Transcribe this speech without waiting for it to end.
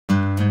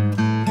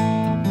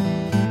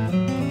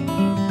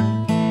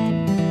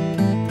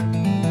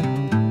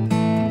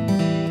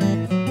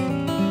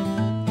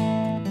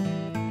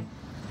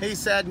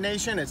Sad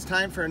Nation. It's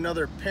time for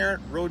another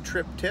parent road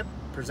trip tip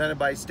presented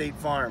by State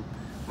Farm.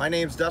 My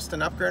name's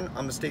Dustin Upgren.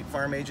 I'm the State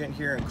Farm agent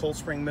here in Cold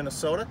Spring,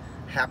 Minnesota.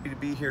 Happy to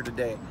be here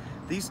today.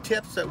 These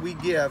tips that we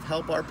give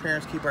help our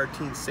parents keep our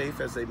teens safe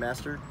as they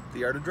master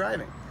the art of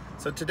driving.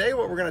 So today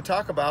what we're going to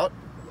talk about,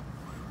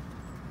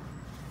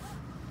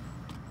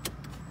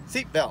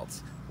 seat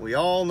belts. We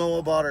all know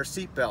about our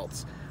seat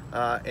belts,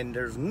 and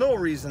there's no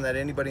reason that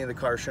anybody in the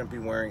car shouldn't be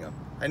wearing them.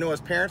 I know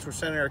as parents we're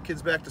sending our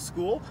kids back to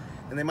school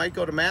and they might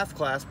go to math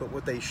class, but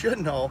what they should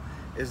know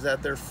is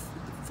that they're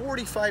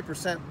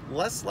 45%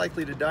 less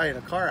likely to die in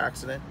a car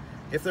accident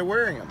if they're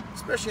wearing them,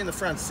 especially in the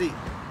front seat.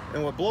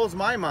 And what blows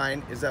my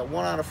mind is that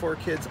 1 out of 4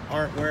 kids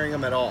aren't wearing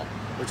them at all,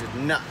 which is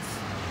nuts.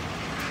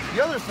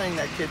 The other thing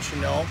that kids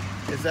should know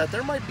is that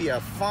there might be a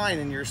fine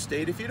in your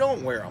state if you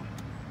don't wear them.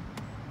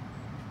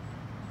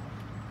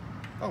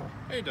 Oh.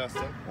 Hey,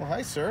 Dustin. Well,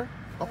 hi, sir.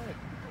 Oh.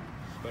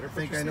 Better I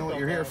think I know what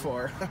you're here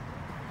for.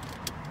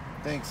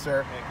 Thanks,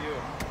 sir. Thank you.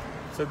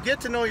 So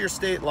get to know your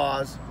state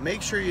laws.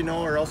 Make sure you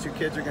know, or else your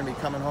kids are going to be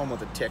coming home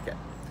with a ticket.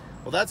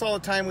 Well, that's all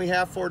the time we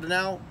have for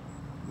now.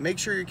 Make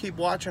sure you keep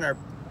watching our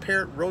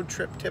parent road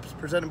trip tips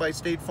presented by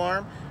State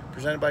Farm,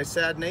 presented by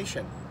Sad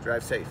Nation.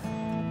 Drive safe.